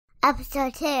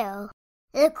Episode 2,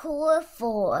 The Core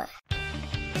 4.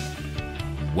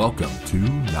 Welcome to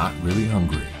Not Really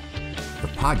Hungry, the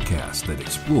podcast that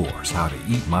explores how to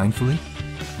eat mindfully,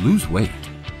 lose weight,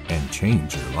 and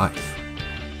change your life.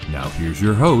 Now here's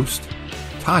your host,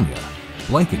 Tanya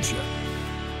Blankenship.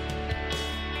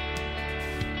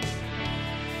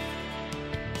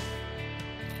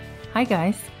 Hi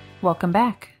guys, welcome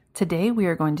back. Today we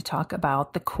are going to talk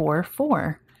about the Core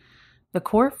 4. The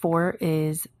Core 4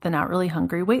 is the Not Really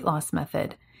Hungry weight loss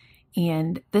method,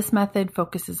 and this method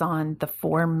focuses on the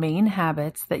 4 main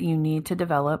habits that you need to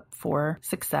develop for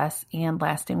success and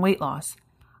lasting weight loss.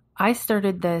 I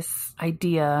started this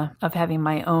idea of having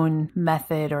my own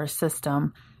method or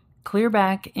system clear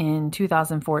back in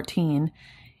 2014,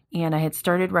 and I had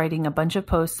started writing a bunch of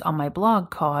posts on my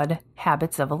blog called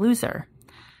Habits of a Loser.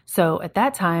 So at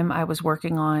that time, I was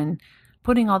working on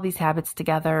putting all these habits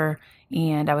together,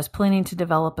 and I was planning to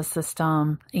develop a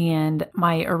system, and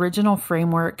my original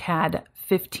framework had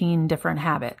 15 different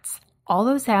habits. All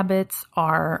those habits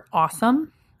are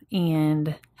awesome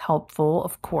and helpful,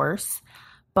 of course,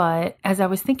 but as I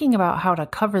was thinking about how to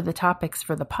cover the topics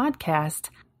for the podcast,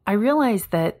 I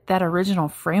realized that that original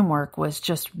framework was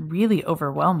just really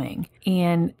overwhelming.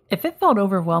 And if it felt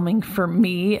overwhelming for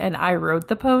me and I wrote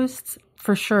the posts,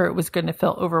 for sure it was going to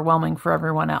feel overwhelming for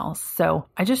everyone else. So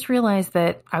I just realized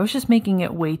that I was just making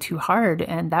it way too hard.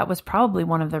 And that was probably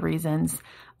one of the reasons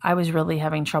I was really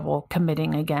having trouble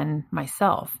committing again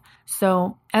myself.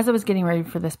 So as I was getting ready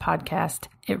for this podcast,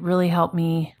 it really helped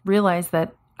me realize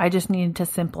that I just needed to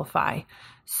simplify.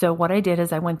 So what I did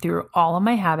is I went through all of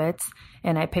my habits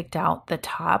and I picked out the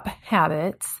top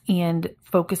habits and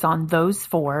focus on those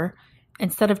 4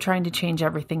 instead of trying to change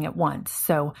everything at once.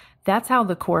 So that's how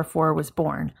the Core 4 was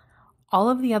born. All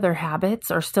of the other habits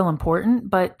are still important,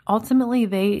 but ultimately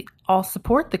they all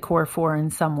support the Core 4 in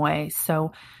some way.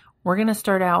 So we're going to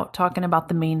start out talking about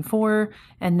the main 4,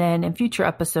 and then in future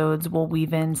episodes, we'll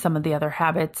weave in some of the other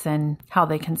habits and how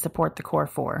they can support the Core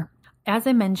 4. As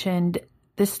I mentioned,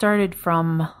 this started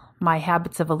from my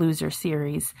Habits of a Loser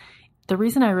series. The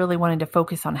reason I really wanted to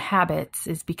focus on habits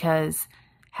is because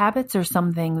habits are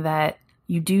something that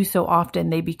you do so often,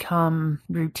 they become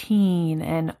routine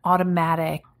and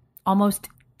automatic, almost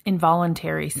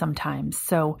involuntary sometimes.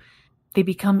 So they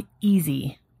become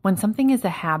easy. When something is a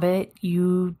habit,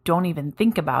 you don't even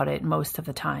think about it most of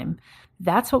the time.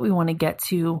 That's what we want to get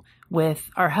to with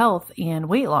our health and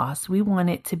weight loss. We want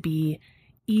it to be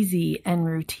easy and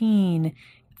routine,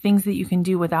 things that you can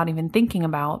do without even thinking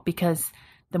about, because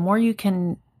the more you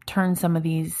can turn some of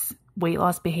these weight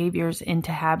loss behaviors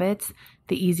into habits,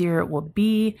 the easier it will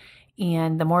be,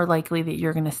 and the more likely that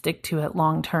you're going to stick to it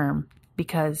long term.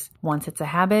 Because once it's a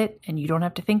habit and you don't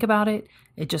have to think about it,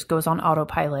 it just goes on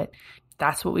autopilot.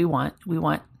 That's what we want. We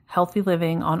want healthy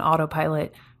living on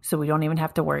autopilot so we don't even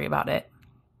have to worry about it.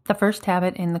 The first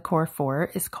habit in the Core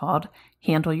 4 is called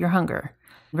Handle Your Hunger.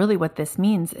 Really what this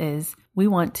means is we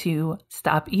want to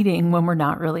stop eating when we're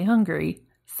not really hungry.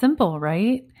 Simple,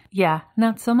 right? Yeah,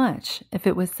 not so much. If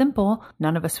it was simple,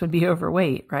 none of us would be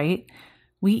overweight, right?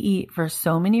 We eat for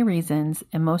so many reasons,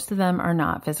 and most of them are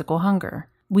not physical hunger.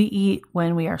 We eat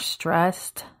when we are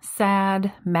stressed,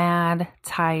 sad, mad,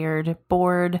 tired,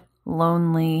 bored,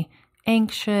 lonely,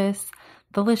 anxious.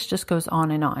 The list just goes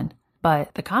on and on.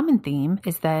 But the common theme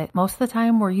is that most of the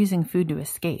time we're using food to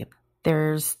escape.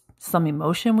 There's some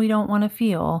emotion we don't want to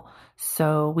feel,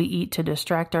 so we eat to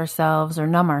distract ourselves or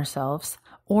numb ourselves.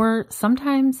 Or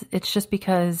sometimes it's just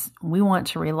because we want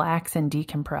to relax and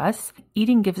decompress.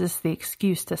 Eating gives us the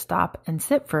excuse to stop and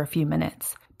sit for a few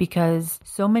minutes, because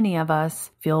so many of us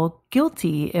feel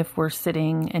guilty if we're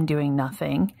sitting and doing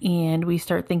nothing, and we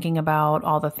start thinking about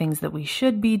all the things that we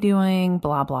should be doing,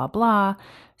 blah, blah, blah.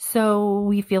 So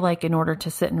we feel like in order to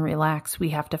sit and relax, we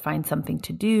have to find something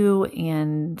to do,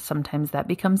 and sometimes that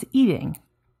becomes eating.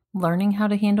 Learning how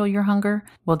to handle your hunger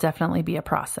will definitely be a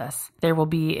process. There will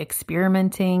be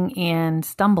experimenting and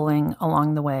stumbling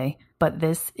along the way, but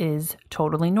this is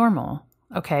totally normal.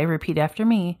 Okay, repeat after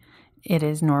me. It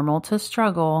is normal to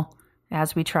struggle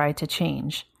as we try to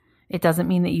change. It doesn't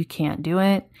mean that you can't do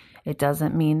it. It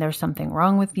doesn't mean there's something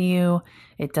wrong with you.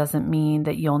 It doesn't mean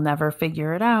that you'll never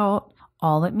figure it out.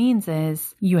 All it means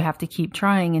is you have to keep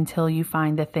trying until you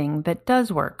find the thing that does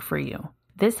work for you.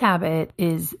 This habit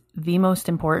is the most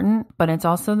important, but it's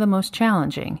also the most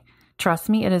challenging. Trust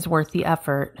me, it is worth the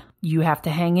effort. You have to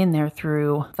hang in there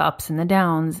through the ups and the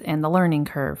downs and the learning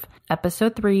curve.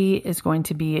 Episode 3 is going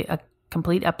to be a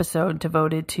complete episode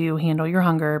devoted to Handle Your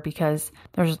Hunger because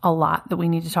there's a lot that we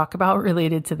need to talk about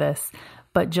related to this.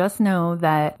 But just know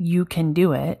that you can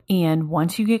do it. And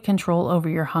once you get control over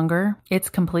your hunger, it's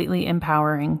completely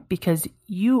empowering because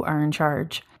you are in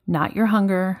charge, not your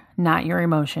hunger, not your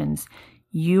emotions.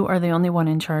 You are the only one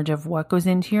in charge of what goes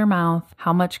into your mouth,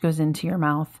 how much goes into your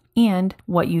mouth, and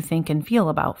what you think and feel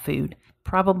about food.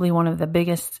 Probably one of the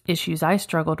biggest issues I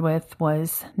struggled with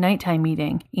was nighttime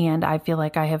eating, and I feel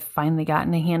like I have finally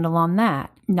gotten a handle on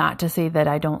that. Not to say that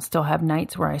I don't still have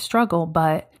nights where I struggle,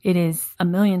 but it is a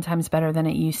million times better than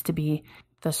it used to be.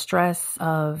 The stress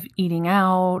of eating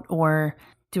out or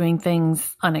doing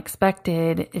things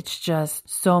unexpected, it's just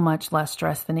so much less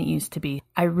stress than it used to be.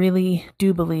 I really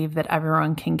do believe that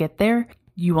everyone can get there.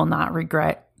 You will not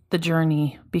regret the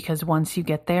journey because once you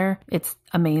get there, it's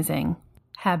amazing.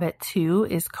 Habit 2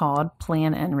 is called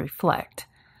plan and reflect.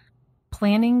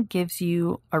 Planning gives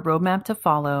you a roadmap to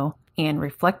follow, and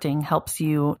reflecting helps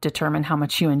you determine how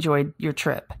much you enjoyed your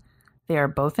trip. They are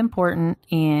both important,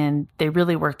 and they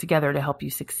really work together to help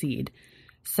you succeed.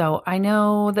 So I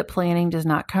know that planning does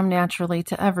not come naturally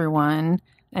to everyone,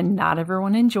 and not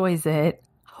everyone enjoys it.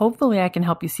 Hopefully I can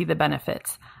help you see the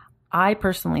benefits. I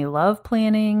personally love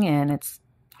planning, and it's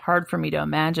hard for me to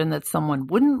imagine that someone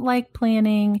wouldn't like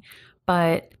planning.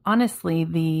 But honestly,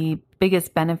 the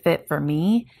biggest benefit for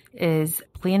me is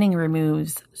planning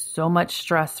removes so much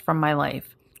stress from my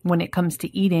life. When it comes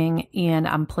to eating and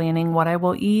I'm planning what I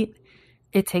will eat,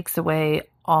 it takes away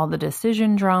all the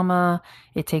decision drama.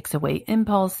 It takes away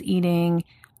impulse eating.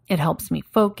 It helps me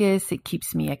focus. It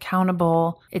keeps me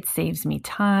accountable. It saves me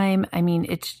time. I mean,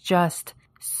 it's just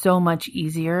so much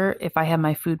easier if I have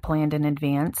my food planned in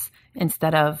advance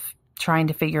instead of trying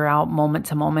to figure out moment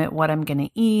to moment what I'm going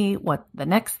to eat, what the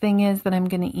next thing is that I'm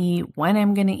going to eat, when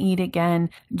I'm going to eat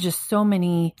again. Just so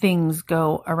many things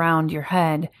go around your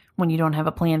head when you don't have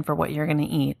a plan for what you're going to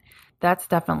eat. That's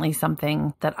definitely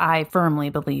something that I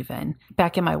firmly believe in.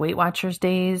 Back in my Weight Watchers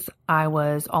days, I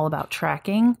was all about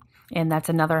tracking. And that's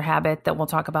another habit that we'll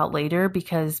talk about later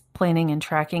because planning and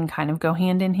tracking kind of go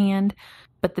hand in hand.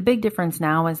 But the big difference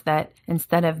now is that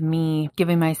instead of me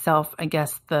giving myself, I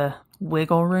guess, the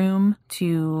wiggle room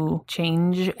to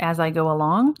change as I go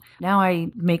along, now I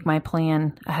make my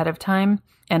plan ahead of time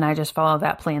and I just follow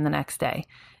that plan the next day.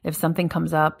 If something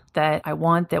comes up that I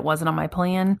want that wasn't on my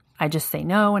plan, I just say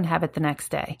no and have it the next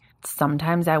day.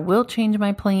 Sometimes I will change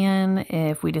my plan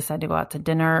if we decide to go out to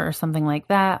dinner or something like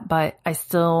that, but I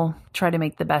still try to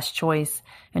make the best choice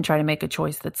and try to make a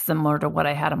choice that's similar to what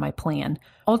I had on my plan.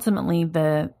 Ultimately,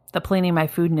 the planning my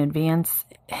food in advance,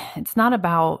 it's not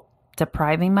about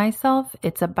depriving myself.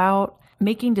 It's about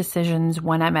making decisions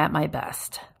when I'm at my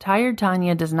best. Tired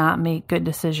Tanya does not make good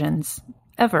decisions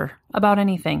ever about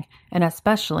anything, and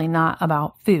especially not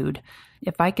about food.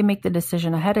 If I can make the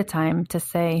decision ahead of time to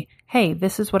say, hey,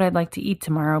 this is what I'd like to eat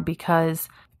tomorrow because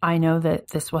I know that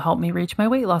this will help me reach my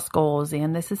weight loss goals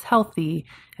and this is healthy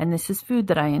and this is food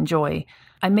that I enjoy.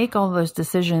 I make all those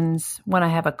decisions when I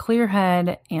have a clear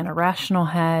head and a rational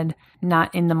head,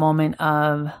 not in the moment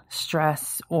of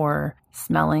stress or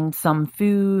smelling some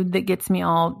food that gets me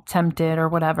all tempted or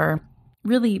whatever.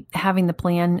 Really, having the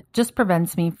plan just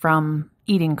prevents me from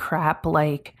eating crap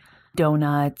like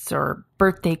donuts or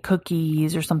birthday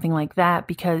cookies or something like that,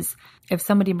 because if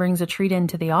somebody brings a treat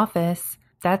into the office,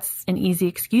 that's an easy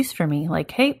excuse for me.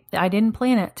 Like, hey, I didn't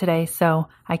plan it today, so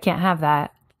I can't have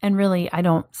that. And really, I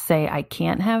don't say I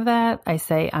can't have that. I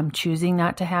say I'm choosing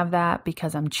not to have that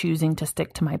because I'm choosing to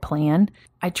stick to my plan.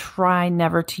 I try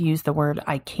never to use the word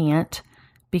I can't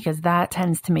because that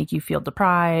tends to make you feel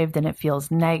deprived and it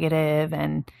feels negative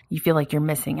and you feel like you're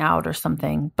missing out or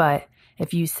something. But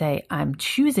if you say I'm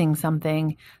choosing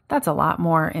something, that's a lot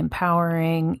more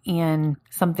empowering and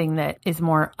something that is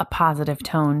more a positive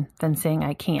tone than saying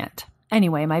I can't.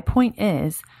 Anyway, my point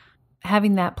is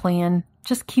having that plan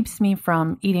just keeps me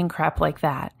from eating crap like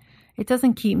that. It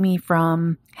doesn't keep me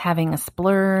from having a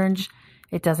splurge.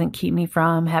 It doesn't keep me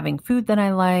from having food that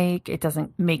I like. It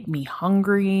doesn't make me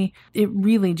hungry. It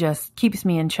really just keeps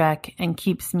me in check and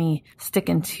keeps me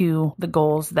sticking to the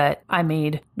goals that I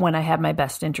made when I had my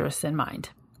best interests in mind.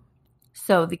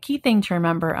 So the key thing to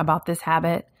remember about this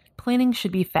habit, planning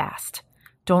should be fast.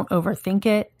 Don't overthink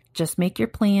it. Just make your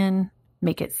plan.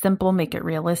 Make it simple, make it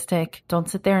realistic. Don't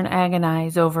sit there and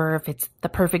agonize over if it's the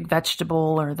perfect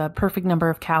vegetable or the perfect number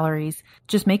of calories.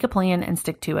 Just make a plan and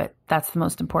stick to it. That's the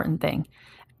most important thing.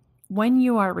 When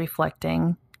you are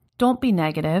reflecting, don't be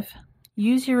negative.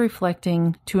 Use your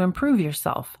reflecting to improve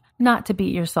yourself, not to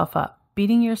beat yourself up.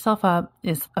 Beating yourself up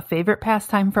is a favorite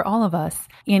pastime for all of us,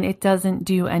 and it doesn't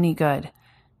do any good.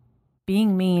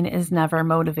 Being mean is never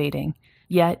motivating,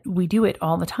 yet we do it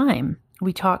all the time.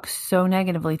 We talk so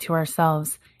negatively to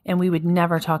ourselves, And we would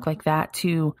never talk like that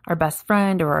to our best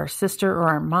friend or our sister or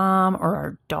our mom or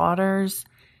our daughters.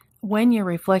 When you're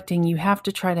reflecting, you have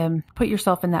to try to put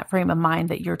yourself in that frame of mind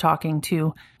that you're talking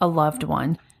to a loved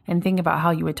one and think about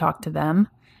how you would talk to them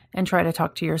and try to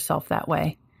talk to yourself that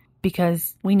way,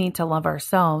 because we need to love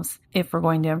ourselves if we're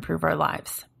going to improve our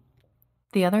lives.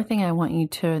 The other thing I want you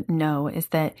to know is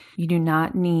that you do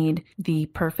not need the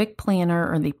perfect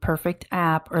planner or the perfect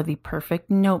app or the perfect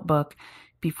notebook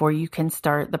before you can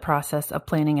start the process of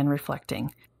planning and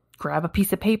reflecting. Grab a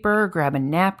piece of paper, grab a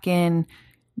napkin,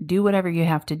 do whatever you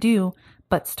have to do,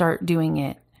 but start doing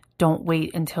it. Don't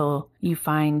wait until you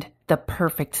find the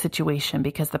perfect situation,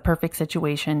 because the perfect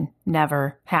situation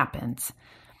never happens.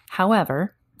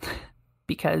 However,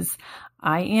 because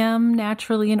I am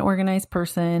naturally an organized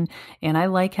person and I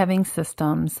like having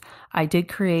systems, I did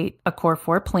create a Core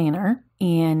 4 planner,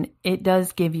 and it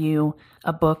does give you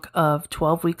a book of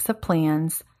 12 weeks of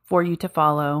plans for you to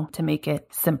follow to make it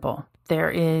simple.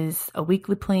 There is a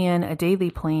weekly plan, a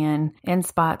daily plan, and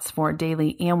spots for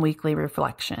daily and weekly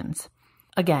reflections.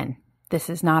 Again, this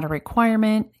is not a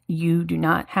requirement. You do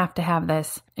not have to have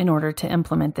this in order to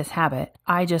implement this habit.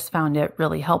 I just found it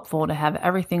really helpful to have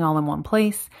everything all in one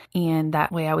place. And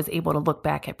that way I was able to look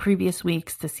back at previous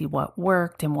weeks to see what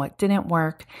worked and what didn't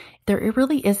work. There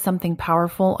really is something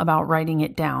powerful about writing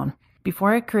it down.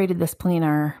 Before I created this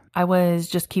planner, I was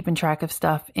just keeping track of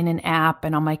stuff in an app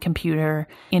and on my computer,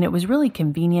 and it was really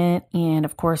convenient. And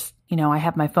of course, I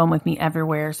have my phone with me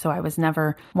everywhere, so I was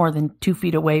never more than 2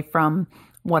 feet away from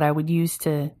what I would use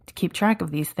to keep track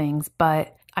of these things.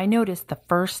 But I noticed the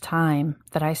first time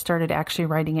that I started actually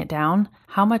writing it down,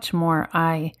 how much more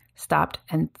I stopped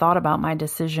and thought about my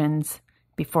decisions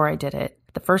before I did it.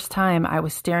 The first time I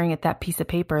was staring at that piece of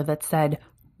paper that said,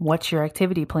 "What's your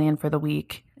activity plan for the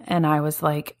week?" And I was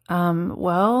like,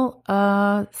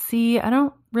 see, I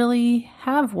don't really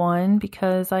have one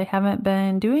because I haven't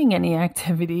been doing any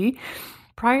activity.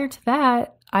 Prior to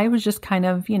that, I was just kind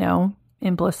of,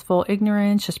 in blissful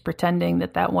ignorance, just pretending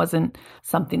that wasn't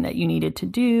something that you needed to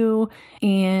do.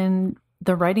 And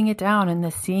the writing it down and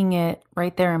the seeing it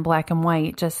right there in black and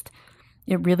white,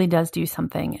 it really does do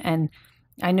something. And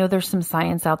I know there's some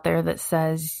science out there that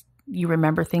says you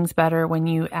remember things better when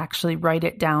you actually write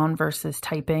it down versus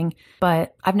typing.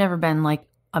 But I've never been like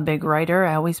a big writer.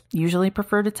 I always usually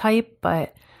prefer to type.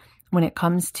 But when it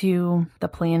comes to the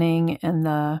planning and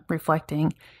the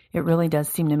reflecting, it really does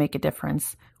seem to make a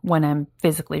difference when I'm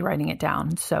physically writing it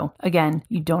down. So again,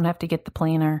 you don't have to get the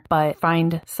planner, but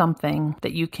find something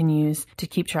that you can use to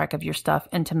keep track of your stuff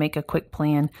and to make a quick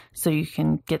plan so you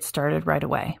can get started right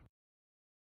away.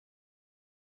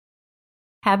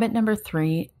 Habit number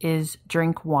 3 is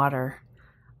drink water.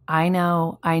 I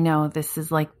know this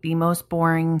is like the most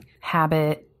boring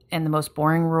habit and the most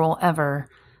boring rule ever,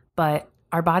 but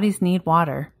our bodies need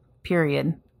water,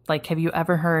 period. Like, have you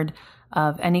ever heard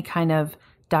of any kind of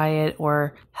diet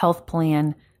or health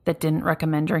plan that didn't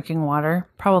recommend drinking water?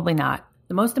 Probably not.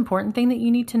 The most important thing that you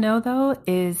need to know, though,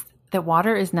 is that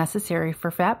water is necessary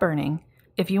for fat burning.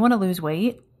 If you want to lose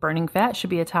weight, burning fat should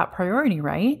be a top priority,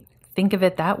 right? Think of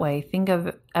it that way. Think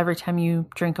of every time you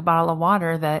drink a bottle of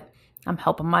water that I'm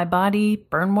helping my body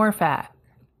burn more fat.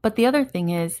 But the other thing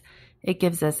is it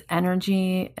gives us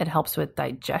energy. It helps with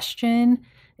digestion.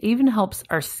 It even helps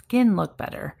our skin look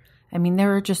better. I mean,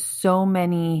 there are just so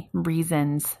many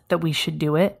reasons that we should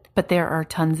do it, but there are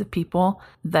tons of people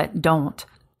that don't.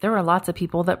 There are lots of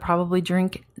people that probably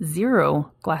drink 0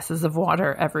 glasses of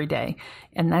water every day,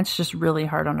 and that's just really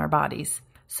hard on our bodies.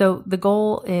 So the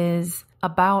goal is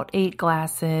about 8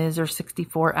 glasses or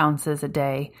 64 ounces a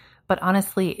day. But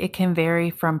honestly, it can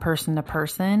vary from person to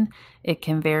person. It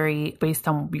can vary based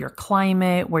on your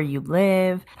climate, where you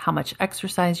live, how much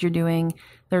exercise you're doing.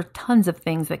 There are tons of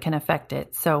things that can affect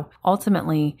it. So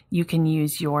ultimately, you can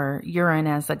use your urine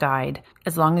as a guide.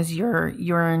 As long as your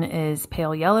urine is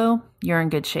pale yellow, you're in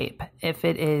good shape. If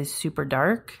it is super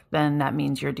dark, then that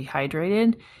means you're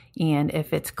dehydrated. And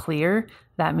if it's clear,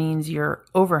 that means you're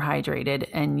overhydrated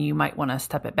and you might want to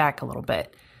step it back a little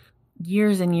bit.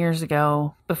 Years and years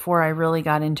ago, before I really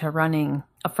got into running,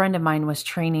 a friend of mine was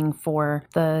training for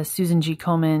the Susan G.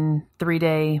 Komen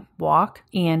 3-day walk,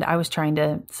 and I was trying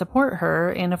to support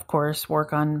her and, of course,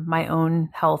 work on my own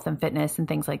health and fitness and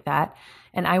things like that.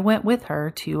 And I went with her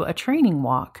to a training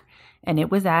walk, and it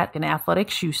was at an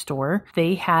athletic shoe store.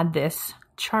 They had this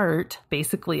chart,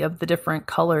 basically, of the different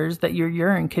colors that your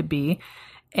urine could be.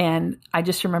 And I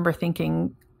just remember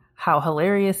thinking how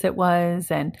hilarious it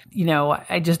was. And,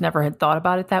 I just never had thought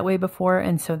about it that way before.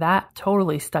 And so that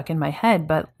totally stuck in my head.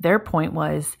 But their point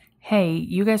was, hey,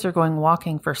 you guys are going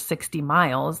walking for 60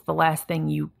 miles. The last thing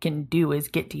you can do is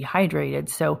get dehydrated.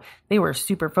 So they were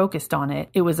super focused on it.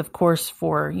 It was, of course,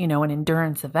 for, an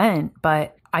endurance event,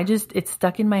 but it's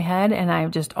stuck in my head, and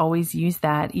I've just always used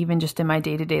that, even just in my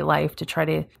day-to-day life, to try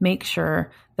to make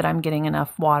sure that I'm getting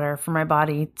enough water for my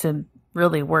body to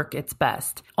really work its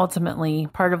best. Ultimately,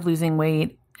 part of losing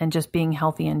weight and just being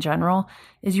healthy in general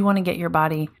is you want to get your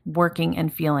body working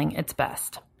and feeling its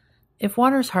best. If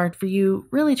water's hard for you,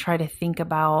 really try to think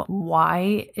about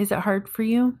why is it hard for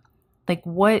you? Like,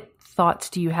 what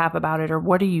thoughts do you have about it, or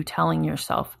what are you telling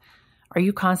yourself? Are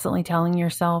you constantly telling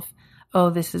yourself, oh,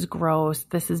 this is gross,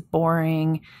 this is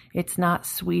boring, it's not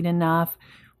sweet enough?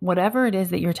 Whatever it is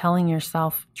that you're telling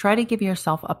yourself, try to give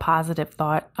yourself a positive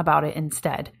thought about it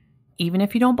instead. Even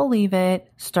if you don't believe it,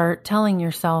 start telling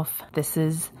yourself, this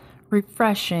is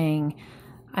refreshing,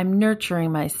 I'm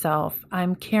nurturing myself,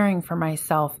 I'm caring for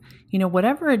myself.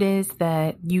 Whatever it is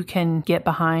that you can get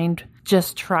behind,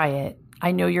 just try it.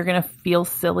 I know you're going to feel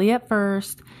silly at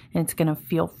first, and it's going to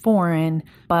feel foreign,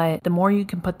 but the more you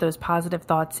can put those positive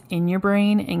thoughts in your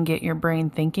brain and get your brain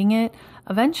thinking it,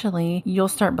 eventually you'll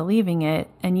start believing it,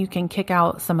 and you can kick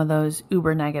out some of those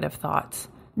uber negative thoughts.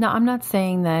 Now, I'm not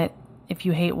saying that if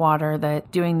you hate water,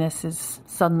 that doing this is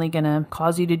suddenly going to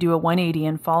cause you to do a 180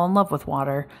 and fall in love with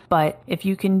water. But if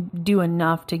you can do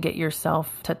enough to get yourself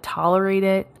to tolerate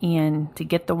it and to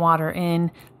get the water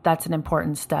in, that's an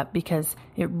important step, because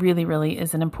it really, really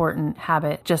is an important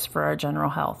habit just for our general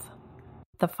health.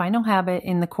 The final habit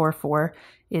in the Core 4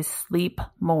 is sleep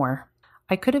more.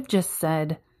 I could have just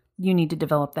said you need to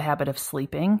develop the habit of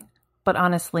sleeping, but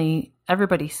honestly,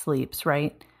 everybody sleeps,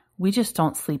 right? We just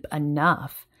don't sleep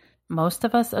enough. Most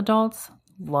of us adults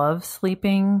love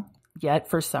sleeping, yet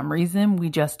for some reason, we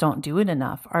just don't do it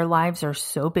enough. Our lives are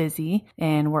so busy,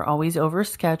 and we're always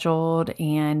overscheduled,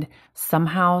 and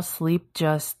somehow sleep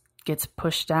just gets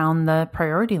pushed down the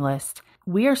priority list.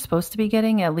 We are supposed to be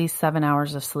getting at least 7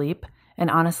 hours of sleep, and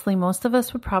honestly, most of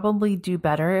us would probably do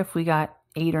better if we got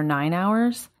 8 or 9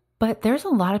 hours. But there's a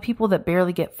lot of people that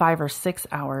barely get 5 or 6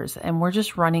 hours, and we're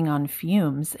just running on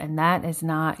fumes, and that is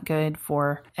not good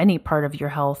for any part of your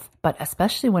health, but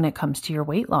especially when it comes to your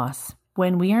weight loss.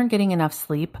 When we aren't getting enough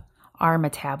sleep, our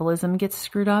metabolism gets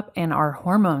screwed up, and our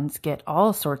hormones get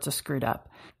all sorts of screwed up.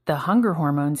 The hunger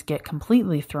hormones get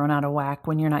completely thrown out of whack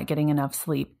when you're not getting enough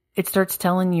sleep. It starts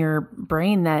telling your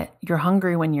brain that you're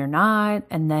hungry when you're not,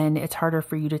 and then it's harder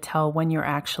for you to tell when you're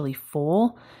actually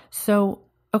full. So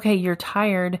okay, you're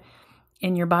tired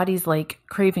and your body's like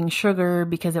craving sugar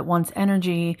because it wants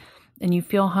energy, and you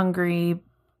feel hungry,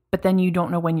 but then you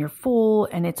don't know when you're full,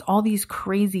 and it's all these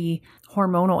crazy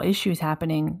hormonal issues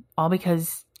happening, all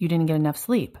because you didn't get enough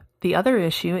sleep. The other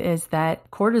issue is that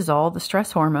cortisol, the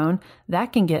stress hormone,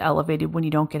 that can get elevated when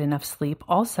you don't get enough sleep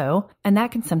also, and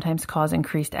that can sometimes cause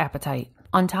increased appetite.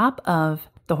 On top of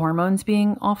the hormones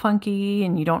being all funky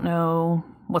and you don't know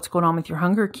what's going on with your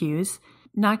hunger cues,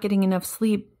 not getting enough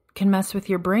sleep can mess with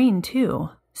your brain too.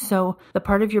 So the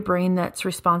part of your brain that's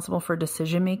responsible for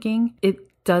decision making, it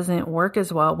doesn't work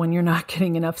as well when you're not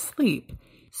getting enough sleep.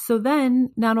 So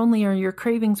then not only are your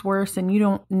cravings worse and you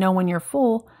don't know when you're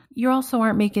full, you also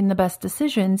aren't making the best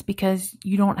decisions because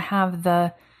you don't have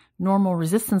the normal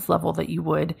resistance level that you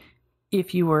would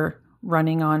if you were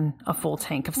running on a full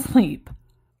tank of sleep.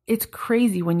 It's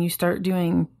crazy when you start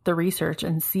doing the research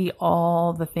and see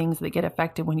all the things that get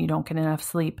affected when you don't get enough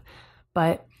sleep.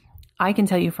 But I can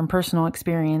tell you from personal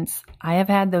experience, I have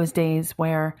had those days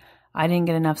where I didn't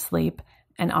get enough sleep.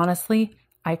 And honestly,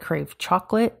 I crave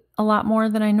chocolate a lot more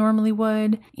than I normally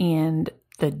would. And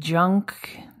the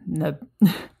junk, the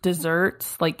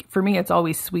desserts, like for me, it's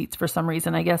always sweets for some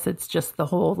reason. I guess it's just the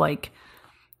whole like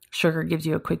sugar gives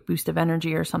you a quick boost of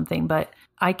energy or something. But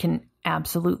I can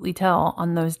absolutely tell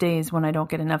on those days when I don't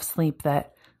get enough sleep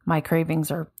that my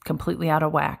cravings are completely out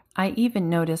of whack. I even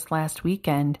noticed last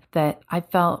weekend that I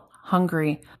felt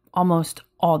hungry almost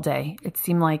all day. It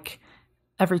seemed like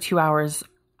every 2 hours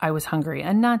I was hungry,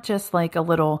 and not just like a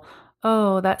little,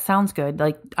 oh, that sounds good.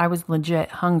 Like I was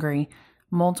legit hungry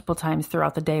multiple times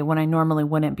throughout the day when I normally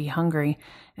wouldn't be hungry.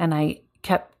 And I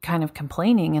kept kind of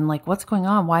complaining and like, what's going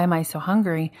on? Why am I so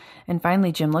hungry? And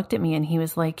finally, Jim looked at me and he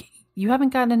was like, you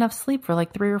haven't gotten enough sleep for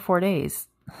like 3 or 4 days.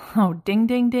 Oh, ding,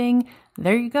 ding, ding.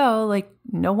 There you go. Like,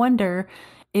 no wonder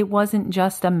it wasn't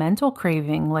just a mental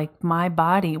craving. Like my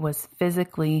body was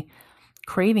physically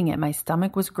craving it. My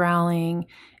stomach was growling,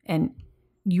 and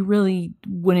you really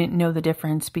wouldn't know the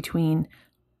difference between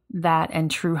that and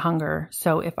true hunger.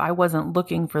 So if I wasn't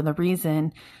looking for the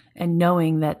reason and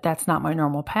knowing that that's not my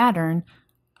normal pattern,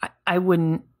 I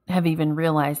wouldn't have even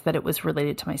realized that it was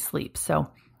related to my sleep. So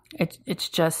it's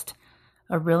just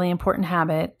a really important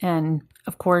habit. And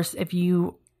of course, if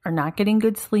you are not getting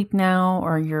good sleep now,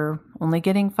 or you're only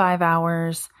getting 5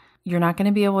 hours, you're not going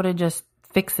to be able to just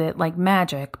fix it like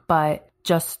magic, but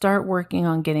just start working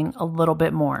on getting a little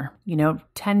bit more,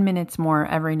 10 minutes more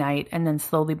every night, and then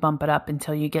slowly bump it up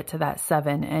until you get to that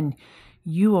 7. And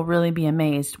you will really be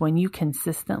amazed when you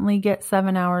consistently get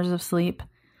 7 hours of sleep,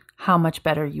 how much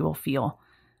better you will feel,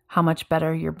 how much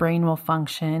better your brain will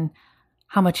function,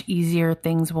 how much easier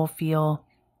things will feel,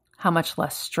 how much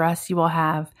less stress you will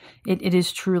have. It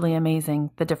is truly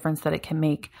amazing the difference that it can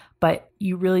make, but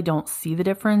you really don't see the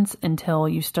difference until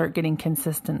you start getting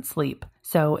consistent sleep.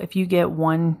 So if you get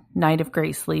one night of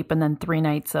great sleep and then 3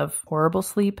 nights of horrible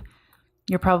sleep,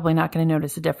 you're probably not going to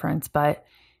notice a difference. But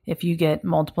if you get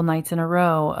multiple nights in a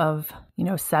row of,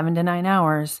 7 to 9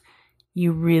 hours,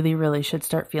 you really, really should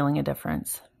start feeling a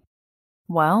difference.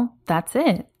 Well, that's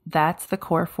it. That's the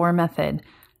Core 4 method.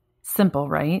 Simple,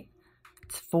 right?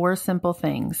 It's 4 simple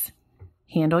things.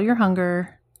 Handle your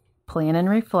hunger, plan and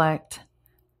reflect,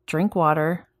 drink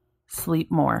water,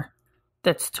 sleep more.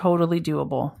 That's totally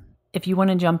doable. If you want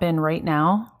to jump in right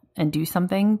now and do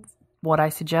something, what I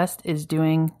suggest is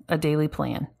doing a daily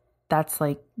plan. That's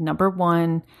like number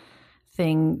 1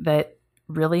 thing that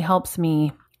really helps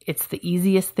me. It's the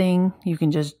easiest thing. You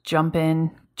can just jump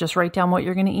in, just write down what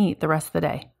you're going to eat the rest of the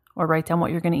day, or write down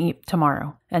what you're going to eat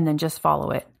tomorrow, and then just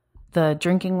follow it. The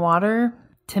drinking water,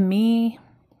 to me,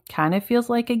 kind of feels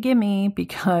like a gimme,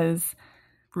 because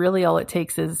really all it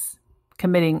takes is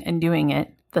committing and doing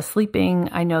it. The sleeping,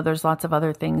 I know there's lots of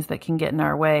other things that can get in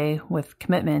our way with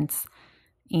commitments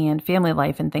and family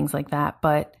life and things like that.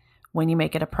 But when you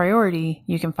make it a priority,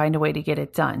 you can find a way to get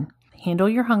it done. Handle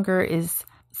your hunger is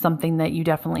something that you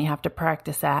definitely have to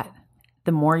practice at.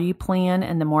 The more you plan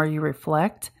and the more you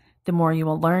reflect, the more you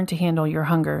will learn to handle your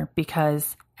hunger,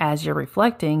 because as you're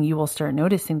reflecting, you will start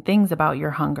noticing things about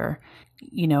your hunger.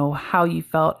 How you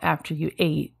felt after you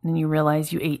ate, and you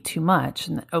realize you ate too much,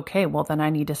 and okay, well then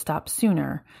I need to stop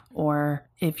sooner. Or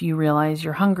if you realize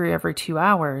you're hungry every 2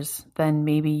 hours, then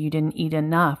maybe you didn't eat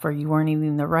enough, or you weren't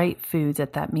eating the right foods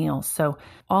at that meal. So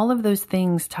all of those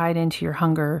things tied into your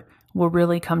hunger will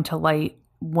really come to light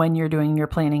when you're doing your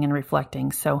planning and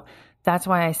reflecting. So that's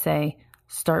why I say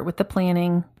start with the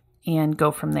planning and go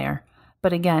from there.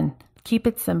 But again, keep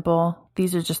it simple.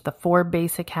 These are just the 4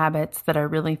 basic habits that I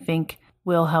really think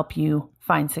will help you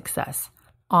find success.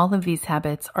 All of these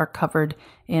habits are covered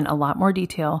in a lot more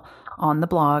detail on the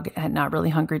blog at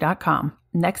notreallyhungry.com.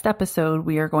 Next episode,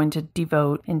 we are going to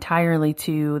devote entirely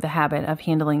to the habit of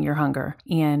handling your hunger.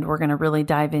 And we're going to really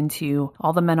dive into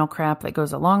all the mental crap that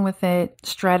goes along with it,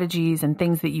 strategies and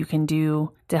things that you can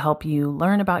do to help you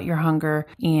learn about your hunger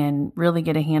and really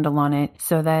get a handle on it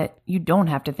so that you don't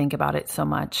have to think about it so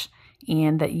much,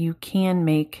 and that you can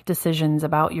make decisions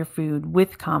about your food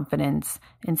with confidence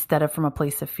instead of from a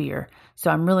place of fear.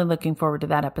 So I'm really looking forward to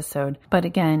that episode. But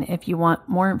again, if you want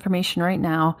more information right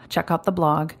now, check out the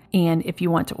blog. And if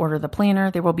you want to order the planner,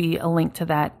 there will be a link to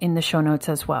that in the show notes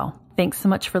as well. Thanks so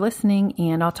much for listening,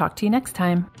 and I'll talk to you next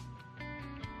time.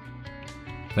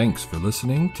 Thanks for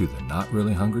listening to the Not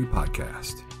Really Hungry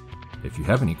podcast. If you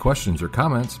have any questions or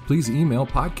comments, please email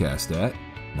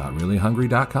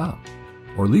podcast@notreallyhungry.com.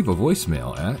 or leave a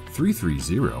voicemail at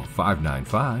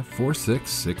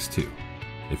 330-595-4662.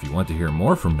 If you want to hear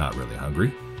more from Not Really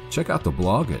Hungry, check out the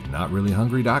blog at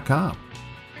notreallyhungry.com,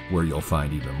 where you'll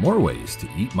find even more ways to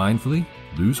eat mindfully,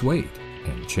 lose weight,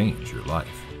 and change your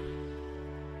life.